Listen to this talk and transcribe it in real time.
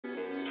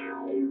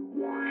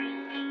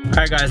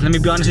Alright guys, let me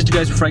be honest with you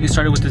guys before I get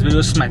started with this video.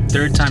 This is my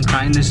third time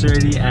trying this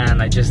already, and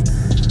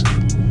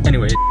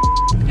anyway.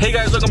 Hey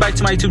guys, welcome back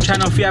to my YouTube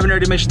channel. If you haven't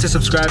already, make sure to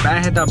subscribe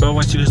and hit that bell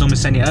once you guys don't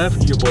miss any of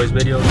your boys'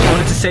 videos. I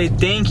wanted to say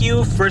thank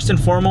you first and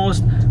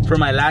foremost for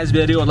my last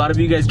video. A lot of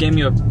you guys gave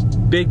me a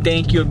big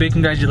thank you, a big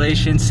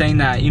congratulations, saying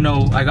that, you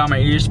know, I got my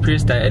ears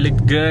pierced, that it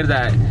looked good,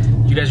 that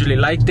you guys really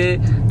liked it.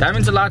 That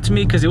means a lot to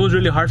me because it was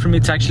really hard for me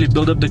to actually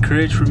build up the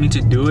courage for me to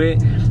do it.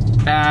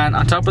 And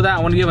on top of that, I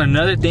want to give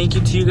another thank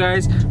you to you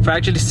guys for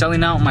actually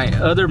selling out my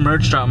other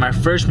merch drop, my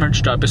first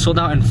merch drop. It sold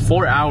out in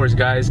 4 hours,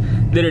 guys.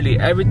 Literally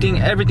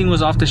everything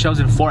was off the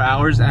shelves in 4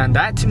 hours, and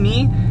that to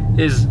me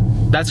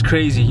that's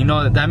crazy. You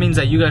know, that means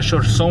that you guys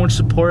showed so much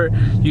support,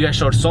 you guys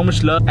showed so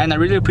much love, and I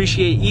really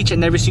appreciate each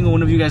and every single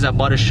one of you guys that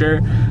bought a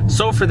shirt.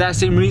 So for that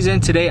same reason,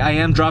 today I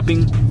am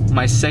dropping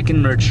my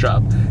second merch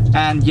drop.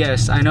 And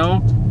yes, I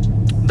know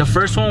the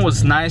first one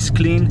was nice,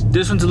 clean.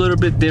 This one's a little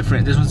bit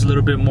different. This one's a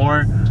little bit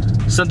more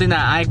something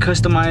that I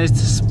customized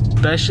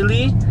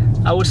specially,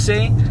 I would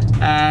say,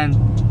 and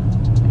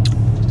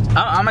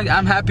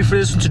I'm happy for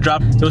this one to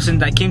drop. It was something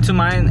that came to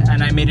mind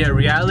and I made it a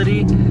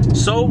reality.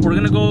 So we're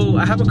gonna go,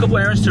 I have a couple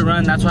errands to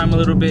run, that's why I'm a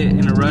little bit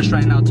in a rush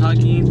right now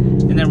talking,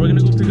 and then we're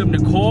gonna go pick up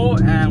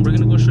Nicole and we're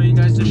gonna go show you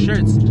guys the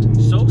shirts.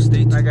 So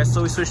stay tuned. Alright guys,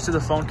 so we switched to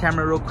the phone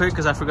camera real quick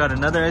because I forgot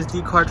another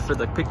SD card for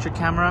the picture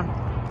camera.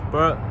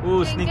 But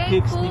ooh, sneak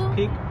peek.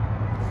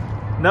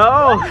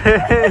 No!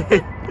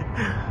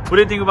 What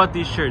do you think about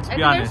these shirts?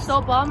 Be honest. They're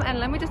so bomb, and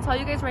let me just tell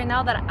you guys right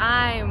now that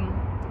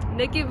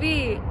Nikki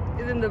V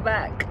is in the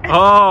back.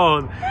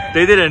 Oh,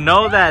 they didn't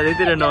know that. They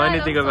didn't know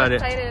anything about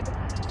it.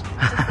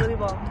 It's really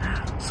bomb.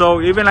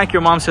 So even like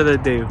your mom said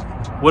that day,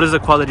 what is the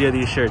quality of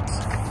these shirts?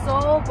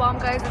 So bomb,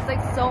 guys. It's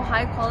like so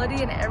high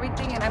quality and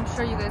everything, and I'm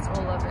sure you guys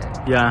will love it.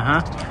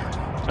 Yeah,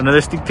 huh?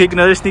 Another sneak peek,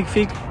 another sneak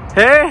peek.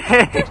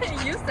 Hey!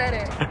 You said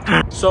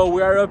it. So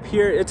we are up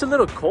here. It's a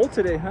little cold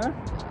today, huh?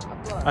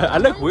 I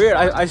look weird.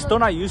 I still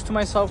not used to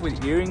myself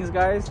with earrings,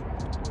 guys.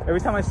 Every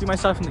time I see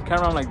myself in the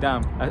camera, I'm like,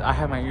 damn, I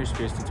have my ears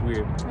pierced. It's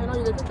weird. I know,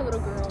 you look like a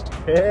little girl.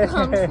 Hey. I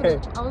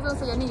was gonna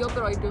say, I need yo,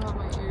 but I do have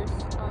my ears.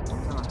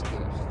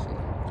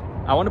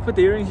 I want to put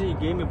the earrings that you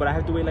gave me, but I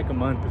have to wait like a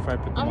month before I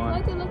put them on. I feel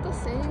like they look the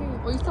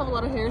same. Well, you still have a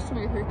lot of hairs from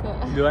your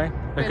haircut. Do I?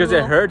 Because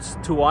it hurts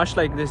to wash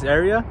like this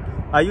area.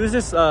 I use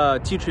this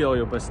tea tree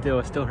oil, but still,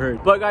 it still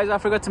hurts. But guys, I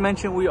forgot to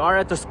mention, we are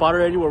at the spot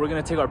already where we're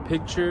gonna take our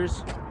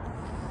pictures.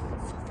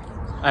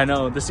 I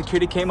know, the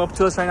security came up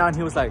to us right now and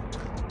he was like,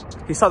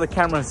 he saw the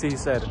camera, so he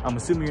said, I'm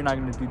assuming you're not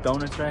gonna do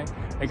donuts, right?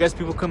 I guess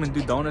people come and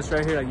do donuts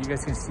right here. Like you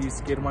guys can see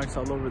skid marks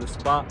all over the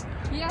spot.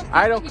 He didn't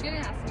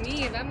ask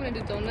me if I'm gonna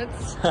do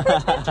donuts.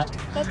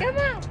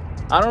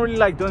 I don't really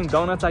like doing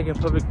donuts like in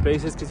public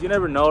places because you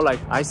never know. Like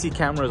I see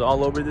cameras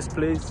all over this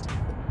place.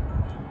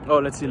 Oh,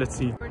 let's see.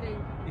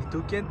 ¿Y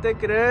tú quién te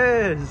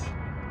crees?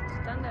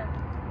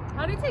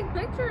 How do you take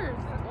pictures?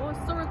 Oh, it's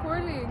still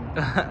recording.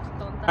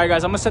 Alright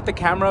guys, I'm gonna set the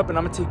camera up and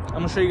I'm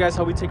gonna show you guys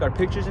how we take our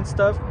pictures and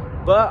stuff.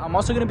 But I'm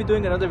also gonna be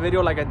doing another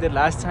video like I did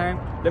last time.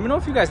 Let me know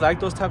if you guys like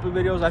those type of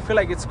videos. I feel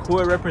like it's cool.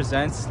 It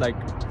represents like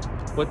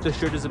what the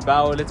shirt is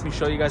about. It lets me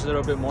show you guys a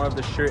little bit more of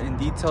the shirt in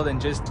detail than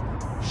just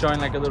showing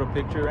like a little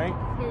picture, right?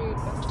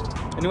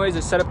 Anyways,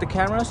 let's set up the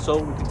camera so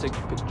we can take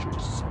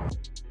pictures.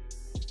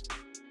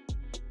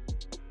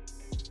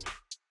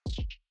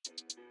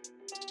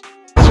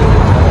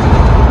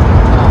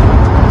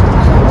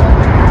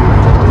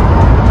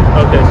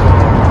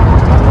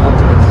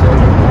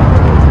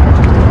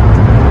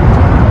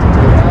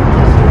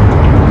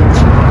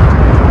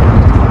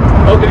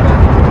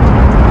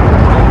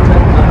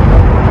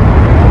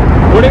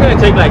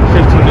 Take like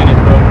 15 minutes,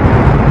 bro.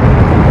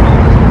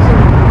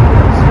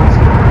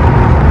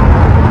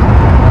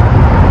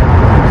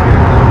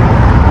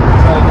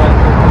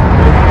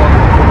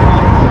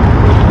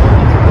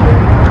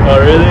 Oh,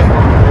 really?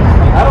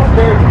 I don't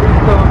care if you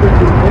come up with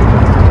pictures.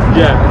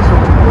 Yeah.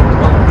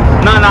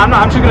 No,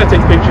 I'm just gonna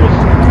take pictures.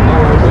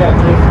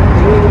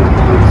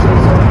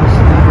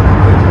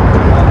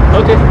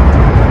 Okay.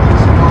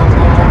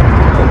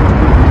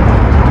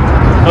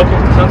 Okay,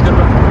 sounds good,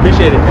 bro.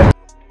 Appreciate it.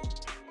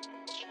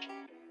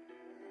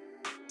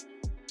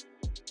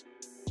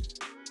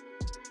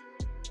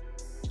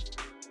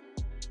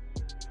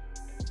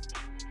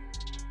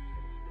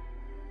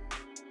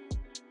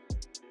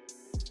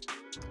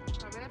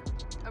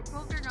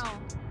 Approved or no?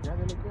 Yeah,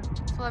 they look good.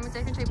 So let me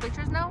take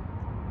pictures now?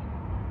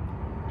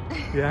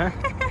 Yeah?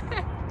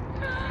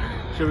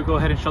 Should we go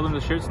ahead and show them the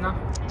shirts now?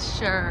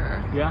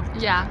 Sure. Yeah?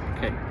 Yeah.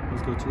 Okay,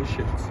 let's go to the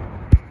shirts.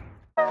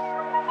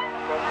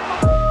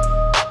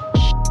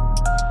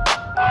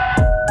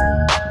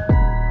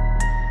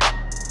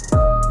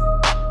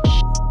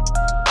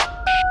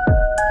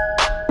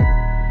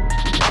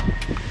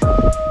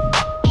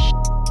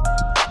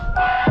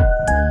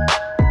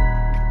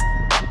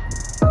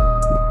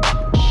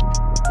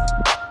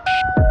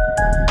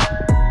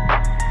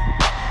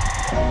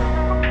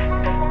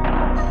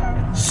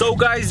 So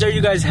guys, there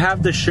you guys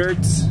have the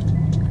shirts.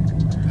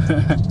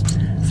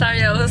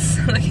 Sorry, I was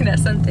looking at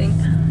something.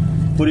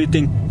 What do you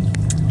think?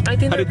 How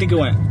do you think it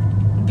went?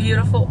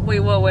 beautiful. Wait,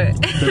 what?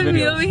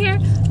 Me over here?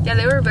 Yeah,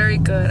 they were very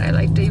good. I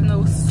liked it, even though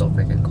it was so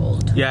freaking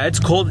cold. Yeah, it's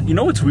cold. You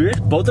know what's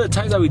weird? Both of the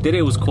times that we did it,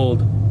 it was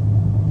cold.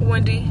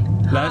 Windy.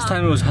 Last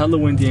time it was hella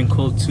windy and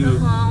cold too.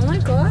 Oh my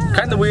god.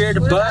 Kind of weird,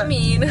 what but does that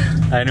mean?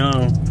 I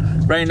know.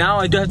 Right now,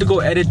 I do have to go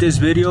edit this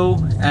video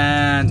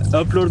and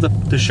upload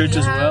the shirts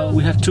as well.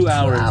 We have 2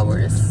 hours. 2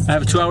 hours. I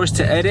have 2 hours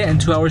to edit and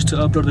 2 hours to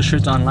upload the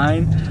shirts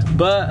online.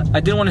 But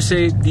I did want to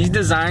say these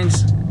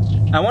designs,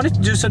 I wanted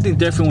to do something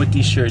different with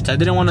these shirts. I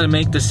didn't want to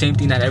make the same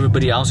thing that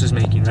everybody else is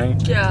making, right?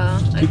 Yeah,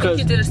 I think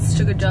you did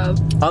such a good job.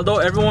 Although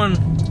everyone,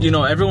 you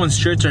know, everyone's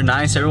shirts are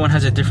nice. Everyone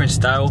has a different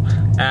style.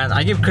 And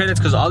I give credits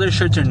because all their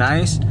shirts are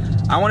nice.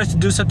 I wanted to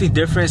do something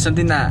different,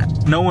 something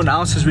that no one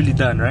else has really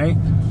done, right?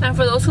 And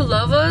for those who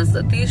love us,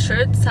 these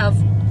shirts have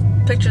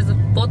pictures of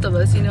both of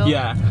us, you know?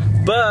 Yeah,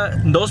 but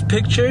those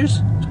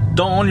pictures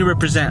don't only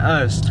represent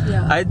us.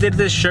 Yeah. I did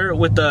this shirt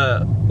with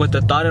the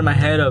thought in my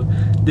head of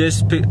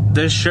this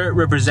shirt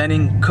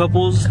representing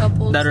couples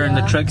that are in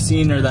the truck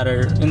scene or that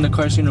are in the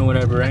car scene or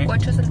whatever, right?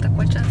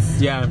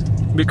 Yeah,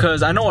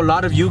 because I know a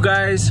lot of you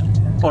guys,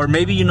 or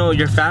maybe you know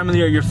your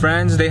family or your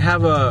friends, they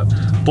have a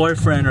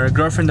boyfriend or a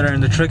girlfriend that are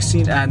in the truck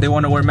scene and they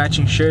want to wear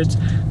matching shirts.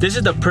 This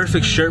is the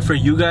perfect shirt for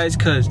you guys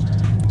because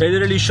it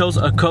literally shows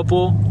a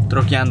couple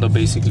troqueando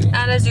basically.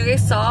 And as you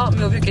guys saw,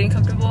 me over here getting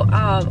comfortable,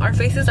 our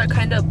faces are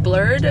kind of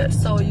blurred,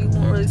 so you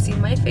won't really see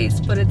my face,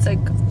 but it's like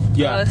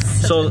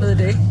us at the end of the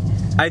day.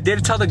 I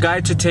did tell the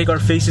guy to take our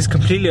faces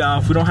completely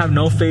off. We don't have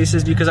no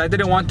faces because I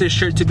didn't want this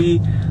shirt to be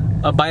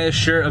a biased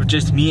shirt of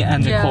just me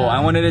and Nicole. I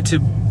wanted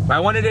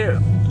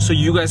it so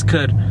you guys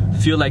could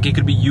feel like it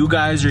could be you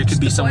guys or it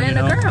could be someone, you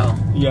know. Girl.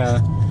 Yeah.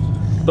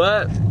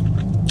 But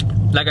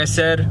like I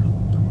said,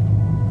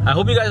 I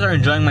hope you guys are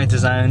enjoying my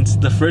designs.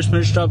 The first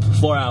merch dropped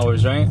 4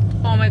 hours, right?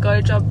 Oh my god,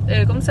 it dropped.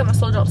 My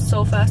soul dropped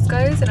so fast,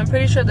 guys, and I'm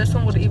pretty sure this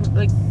one would even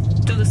like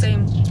do the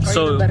same or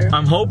even better.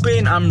 I'm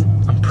hoping,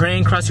 I'm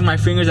praying, crossing my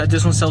fingers that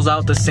this one sells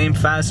out the same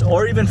fast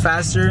or even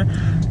faster.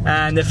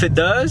 And if it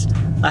does,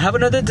 I have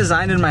another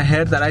design in my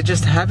head that I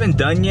just haven't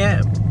done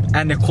yet,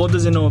 and Nicole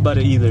doesn't know about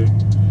it either.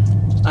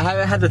 I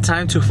haven't had the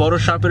time to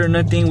Photoshop it or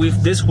nothing.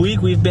 This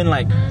week we've been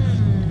like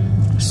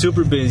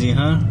super busy,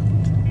 huh?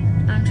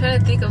 I'm trying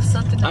to think of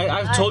something.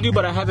 I've told you,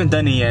 but I haven't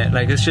done it yet.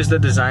 Like, it's just a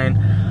design.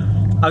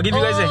 I'll give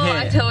you guys a hint.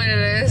 I tell what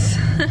it is.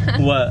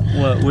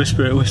 What?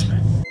 Whisper it.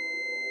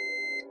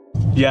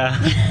 Yeah.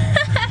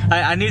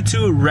 I need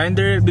to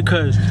render it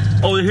because,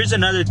 here's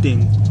another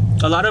thing.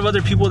 A lot of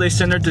other people, they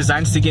send their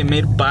designs to get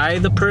made by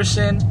the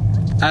person,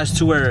 as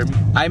to where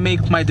I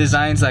make my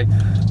designs like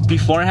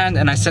beforehand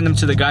and I send them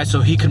to the guy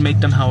so he could make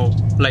them how,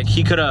 like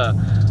he could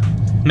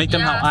make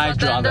them how I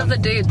draw them. At the end of the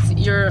day, it's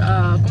your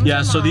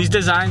so these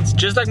designs,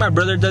 just like my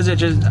brother does it,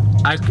 just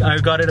I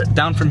got it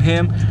down from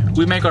him.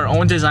 We make our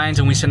own designs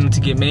and we send them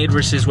to get made,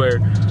 versus where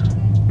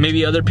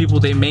maybe other people,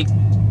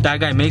 that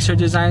guy makes our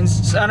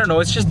designs. So, I don't know,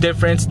 it's just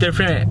different. It's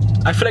different.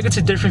 I feel like it's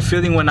a different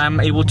feeling when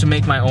I'm able to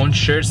make my own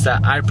shirts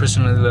that I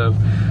personally love.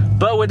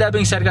 But with that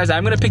being said, guys,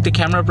 I'm gonna pick the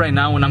camera up right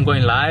now when I'm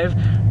going live,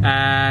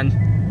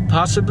 and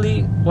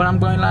possibly when I'm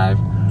going live.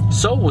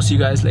 So we'll see you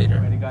guys later.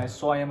 Alrighty guys,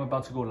 so I am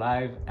about to go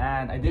live,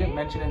 and I didn't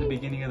mention in the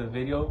beginning of the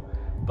video,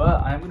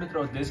 but I'm gonna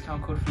throw a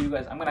discount code for you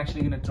guys. I'm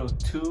actually gonna throw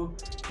 2.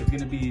 It's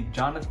gonna be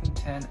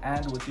Jonathan10,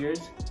 and what's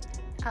yours?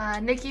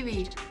 Nikki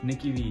V.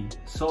 Nikki V.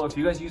 So if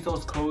you guys use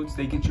those codes,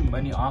 they get you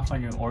money off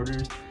on your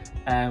orders.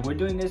 And we're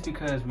doing this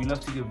because we love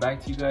to give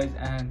back to you guys.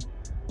 And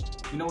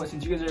you know what,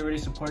 since you guys are already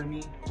supporting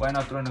me, why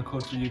not throw in a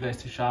code for you guys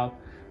to shop?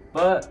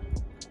 But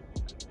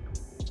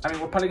I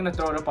mean, we're probably gonna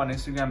throw it up on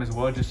Instagram as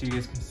well, just so you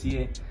guys can see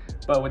it.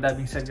 But with that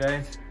being said,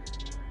 guys,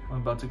 I'm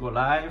about to go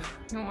live.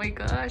 Oh my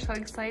gosh, how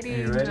exciting. Are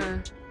you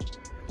ready?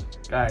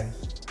 Guys,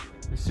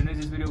 as soon as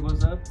this video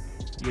goes up,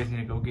 you guys need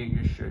to go get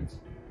your shirts.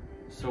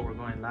 So we're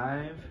going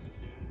live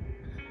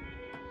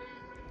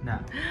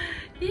now.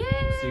 Yay!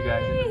 See you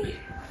guys in a bit.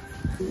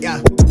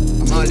 Yeah,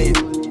 I'm all in.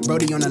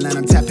 Brody on the line,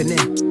 I'm tapping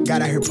in.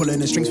 God out here pulling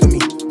the strings for me.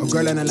 A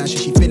girl on the line,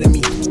 she feeling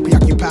me.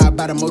 Preoccupied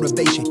by the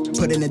motivation.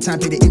 Put in the time,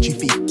 pay the entry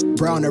fee.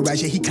 Bro on the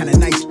rise, yeah, he kinda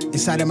nice.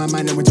 Inside of my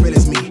mind, no one's real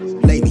as me.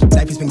 Lately,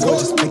 life has been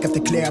gorgeous. Wake up to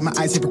clear, my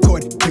eyes hit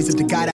record. Praise up to God.